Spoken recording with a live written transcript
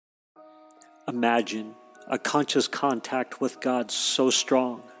Imagine a conscious contact with God so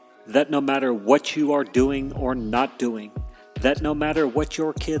strong that no matter what you are doing or not doing, that no matter what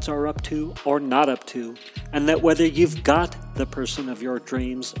your kids are up to or not up to, and that whether you've got the person of your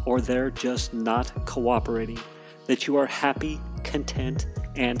dreams or they're just not cooperating, that you are happy, content,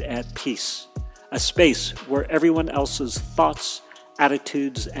 and at peace. A space where everyone else's thoughts,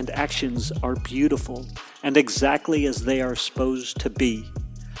 attitudes, and actions are beautiful and exactly as they are supposed to be.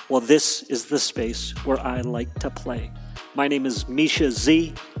 Well, this is the space where I like to play. My name is Misha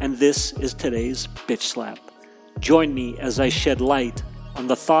Z, and this is today's Bitch Slap. Join me as I shed light on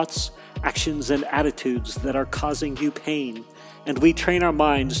the thoughts, actions, and attitudes that are causing you pain, and we train our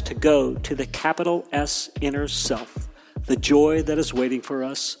minds to go to the capital S inner self, the joy that is waiting for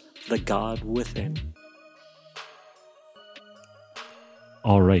us, the God within.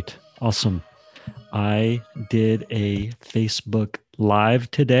 All right, awesome. I did a Facebook Live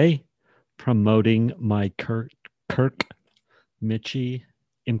today promoting my Kirk Mitchie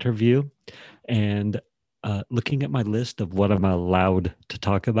interview and looking at my list of what I'm allowed to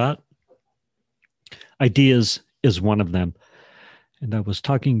talk about. Ideas is one of them. And I was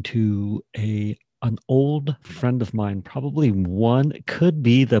talking to an old friend of mine, probably could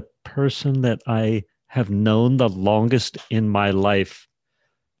be the person that I have known the longest in my life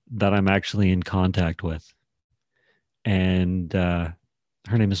that I'm actually in contact with. And her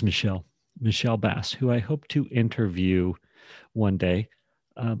name is Michelle Bass, who I hope to interview one day.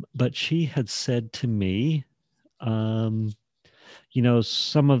 But she had said to me, some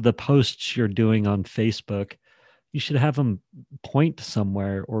of the posts you're doing on Facebook, you should have them point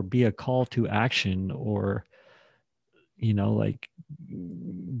somewhere or be a call to action or, like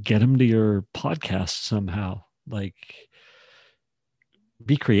get them to your podcast somehow, like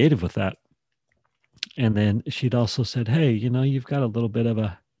be creative with that. And then she'd also said, hey, you've got a little bit of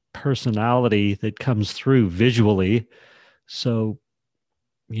a personality that comes through visually. So,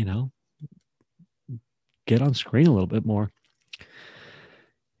 get on screen a little bit more.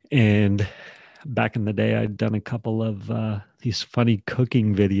 And back in the day, I'd done a couple of these funny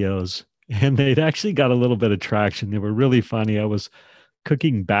cooking videos, and they'd actually got a little bit of traction. They were really funny. I was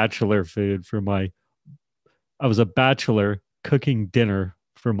cooking bachelor food I was a bachelor cooking dinner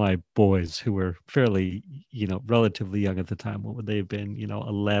for my boys who were fairly, relatively young at the time. What would they have been,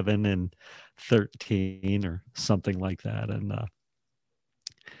 11 and 13 or something like that. And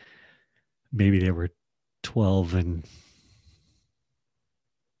maybe they were 12 and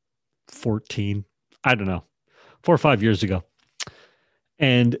 14. I don't know, 4 or 5 years ago.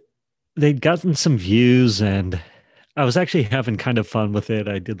 And they'd gotten some views and I was actually having kind of fun with it.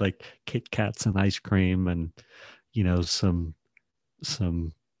 I did like Kit Kats and ice cream and,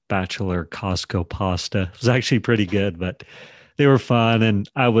 some bachelor Costco pasta. It was actually pretty good, but they were fun. And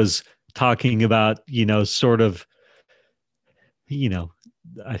I was talking about, sort of,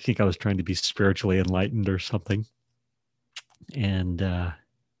 I think I was trying to be spiritually enlightened or something. And I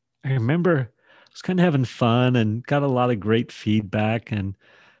remember I was kind of having fun and got a lot of great feedback. And,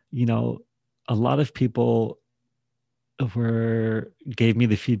 a lot of people gave me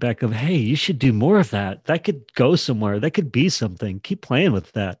the feedback of, hey, you should do more of that. That could go somewhere. That could be something. Keep playing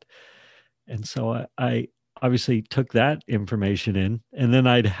with that. And so I obviously took that information in. And then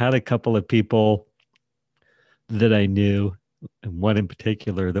I'd had a couple of people that I knew, and one in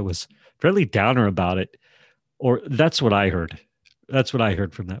particular that was fairly downer about it. Or that's what I heard. That's what I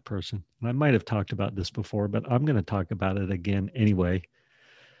heard from that person. And I might have talked about this before, but I'm going to talk about it again anyway,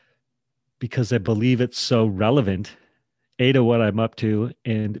 because I believe it's so relevant, A, to what I'm up to,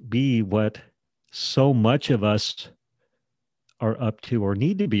 and B, what so much of us are up to or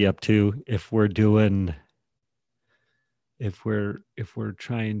need to be up to if we're trying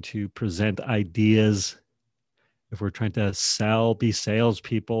to present ideas, if we're trying to be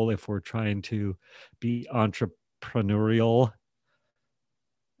salespeople, if we're trying to be entrepreneurial.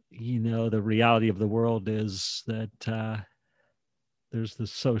 The reality of the world is that there's the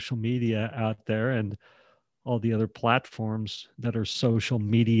social media out there and all the other platforms that are social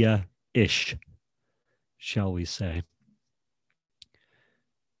media-ish, shall we say.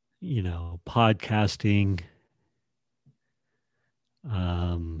 Podcasting,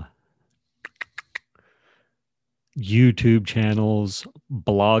 YouTube channels,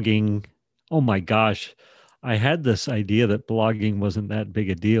 blogging. Oh my gosh, I had this idea that blogging wasn't that big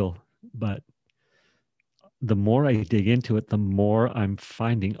a deal, but the more I dig into it, the more I'm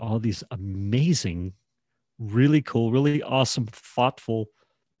finding all these amazing, really cool, really awesome, thoughtful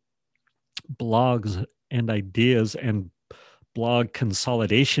blogs and ideas and blog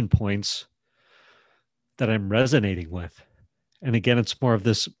consolidation points that I'm resonating with. And again, it's more of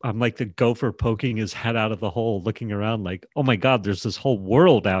this, I'm like the gopher poking his head out of the hole, looking around like, oh my God, there's this whole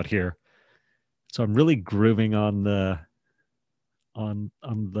world out here. So I'm really grooving on the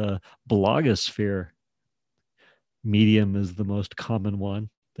blogosphere. Medium is the most common one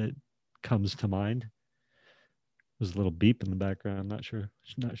that comes to mind. There's a little beep in the background. Not sure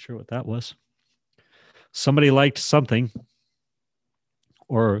what that was. Somebody liked something,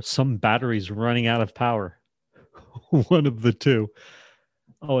 or some batteries running out of power. One of the two.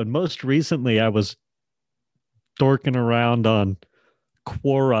 Oh, and most recently I was dorking around on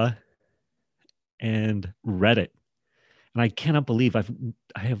Quora and Reddit. And I cannot believe I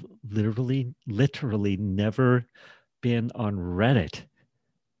have literally never been on Reddit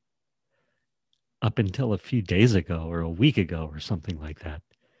up until a few days ago or a week ago or something like that.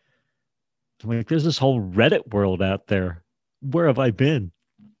 I'm like, there's this whole Reddit world out there. Where have I been?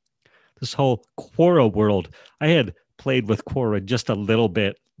 This whole Quora world. I had played with Quora just a little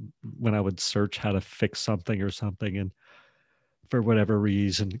bit when I would search how to fix something or something. And for whatever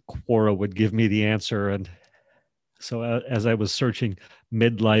reason, Quora would give me the answer. And so as I was searching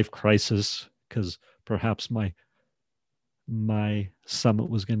midlife crisis, because perhaps my summit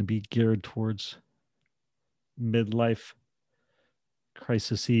was going to be geared towards midlife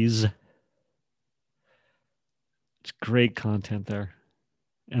crises. It's great content there.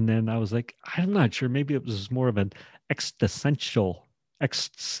 And then I was like, I'm not sure. Maybe it was more of an existential,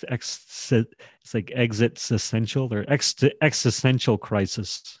 it's like existential or existential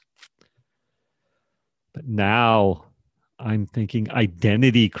crisis. But now I'm thinking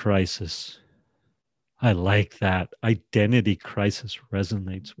identity crisis. I like that. Identity crisis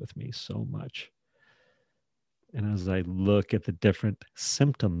resonates with me so much. And as I look at the different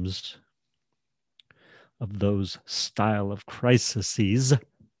symptoms of those style of crises,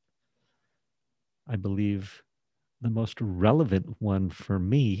 I believe the most relevant one for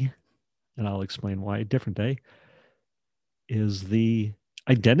me, and I'll explain why a different day, is the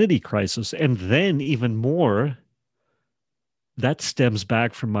identity crisis. And then even more, that stems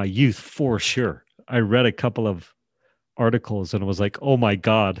back from my youth for sure. I read a couple of articles and it was like, oh my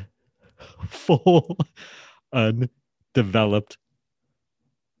God, full undeveloped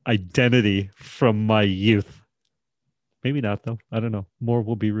identity from my youth. Maybe not though. I don't know. More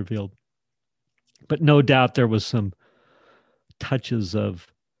will be revealed. But no doubt there was some touches of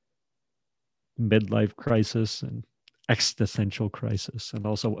midlife crisis and existential crisis, and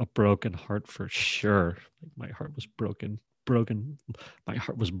also a broken heart for sure. My heart was broken. My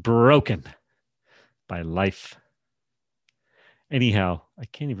heart was broken by life. Anyhow, I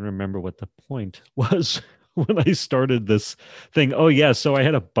can't even remember what the point was when I started this thing. Oh yeah, so I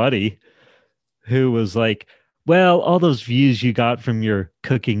had a buddy who was like, well, all those views you got from your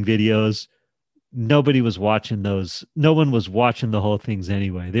cooking videos, nobody was watching those. No one was watching the whole things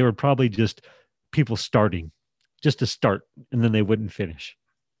anyway. They were probably just people starting just to start, and then they wouldn't finish.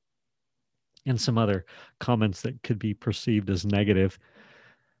 And some other comments that could be perceived as negative.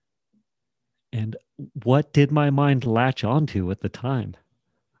 And what did my mind latch onto at the time?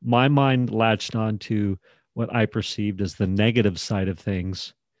 My mind latched onto what I perceived as the negative side of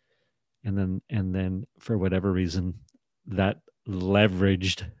things. And then for whatever reason, that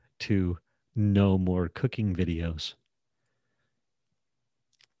leveraged to no more cooking videos.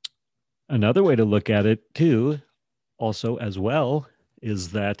 Another way to look at it too, also as well,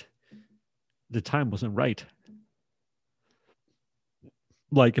 is that the time wasn't right.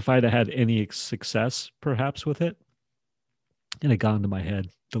 Like if I'd had any success perhaps with it, and it got into my head,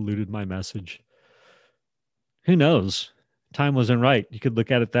 diluted my message. Who knows? Time wasn't right. You could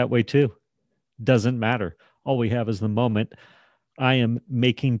look at it that way too. Doesn't matter. All we have is the moment. I am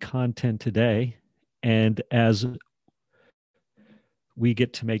making content today, and as we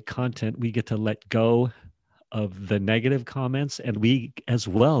get to make content, we get to let go of the negative comments, and we as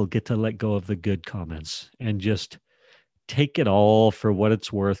well get to let go of the good comments and just take it all for what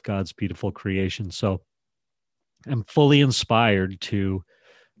it's worth, God's beautiful creation. So I'm fully inspired to,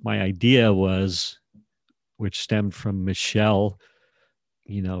 my idea was, which stemmed from Michelle,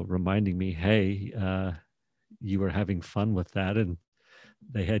 reminding me, hey, you were having fun with that and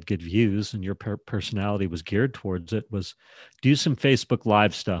they had good views and your personality was geared towards it, was do some Facebook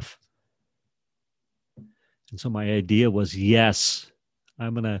Live stuff. And so my idea was, yes,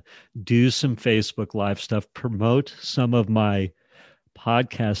 I'm going to do some Facebook Live stuff, promote some of my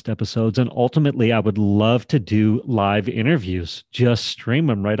podcast episodes, and ultimately I would love to do live interviews, just stream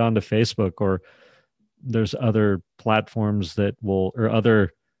them right onto Facebook, or there's other platforms that will, or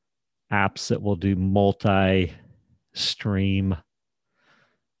other apps that will do multi-stream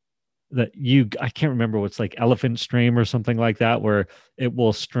that I can't remember what's like Elephant Stream or something like that, where it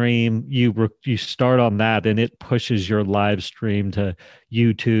will stream, you start on that and it pushes your live stream to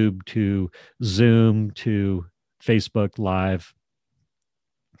YouTube, to Zoom, to Facebook Live.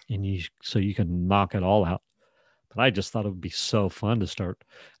 And so you can knock it all out. But I just thought it would be so fun to start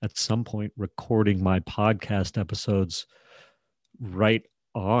at some point recording my podcast episodes right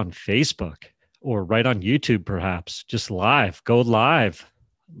on Facebook or right on YouTube, perhaps just live, go live.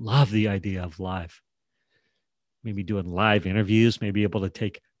 Love the idea of live. Maybe doing live interviews, maybe able to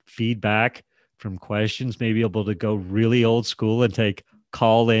take feedback from questions, maybe able to go really old school and take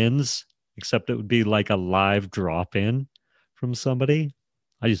call-ins, except it would be like a live drop-in from somebody.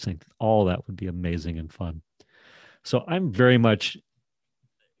 I just think all that would be amazing and fun. So I'm very much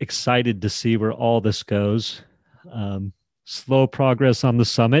excited to see where all this goes. Slow progress on the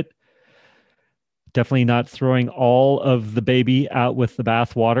summit. Definitely not throwing all of the baby out with the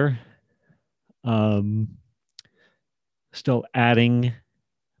bathwater. Still adding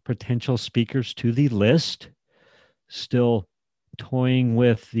potential speakers to the list. Still toying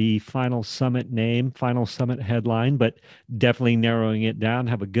with the final summit name, final summit headline, but definitely narrowing it down.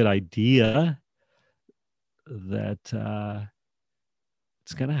 Have a good idea that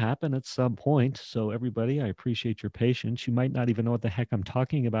it's going to happen at some point. So everybody, I appreciate your patience. You might not even know what the heck I'm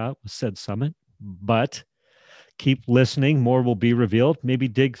talking about with said summit, but keep listening. More will be revealed. Maybe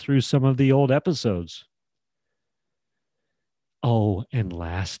dig through some of the old episodes. Oh, and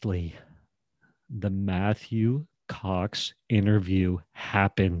lastly, the Matthew Cox interview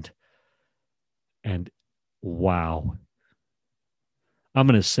happened. And wow. I'm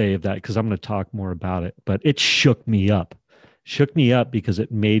going to save that because I'm going to talk more about it, but it shook me up. Shook me up because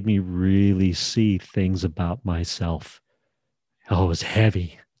it made me really see things about myself. Oh, it was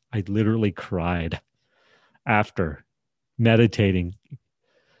heavy. I literally cried after meditating.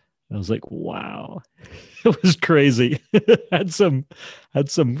 I was like, wow, it was crazy. had some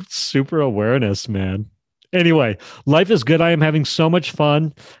super awareness, man. Anyway, life is good. I am having so much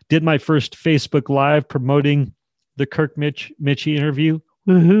fun. Did my first Facebook Live promoting the Kirk Mitchie interview.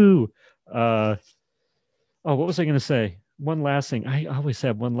 Woohoo. What was I going to say? One last thing. I always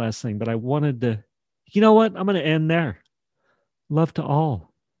have one last thing, but I wanted to, you know what? I'm going to end there. Love to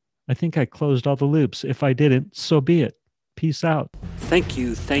all. I think I closed all the loops. If I didn't, so be it. Peace out. Thank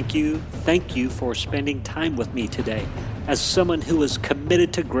you for spending time with me today. As someone who is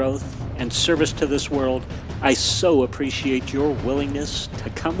committed to growth and service to this world, I so appreciate your willingness to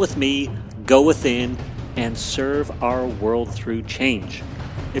come with me, go within, and serve our world through change.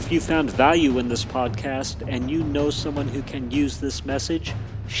 If you found value in this podcast and you know someone who can use this message,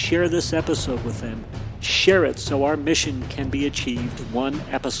 share this episode with them. Share it so our mission can be achieved one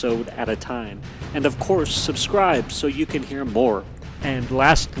episode at a time. And of course, subscribe so you can hear more. And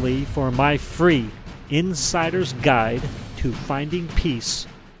lastly, for my free Insider's Guide to Finding Peace,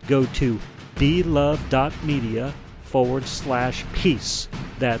 go to belove.media/peace.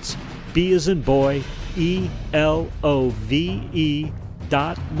 That's B as in boy,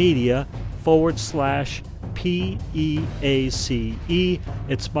 ELOVE.media/PEACE.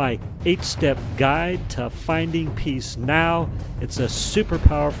 It's my 8-step guide to finding peace now. It's a super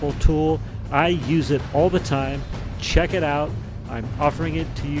powerful tool. I use it all the time. Check it out. I'm offering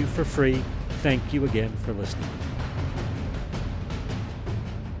it to you for free. Thank you again for listening.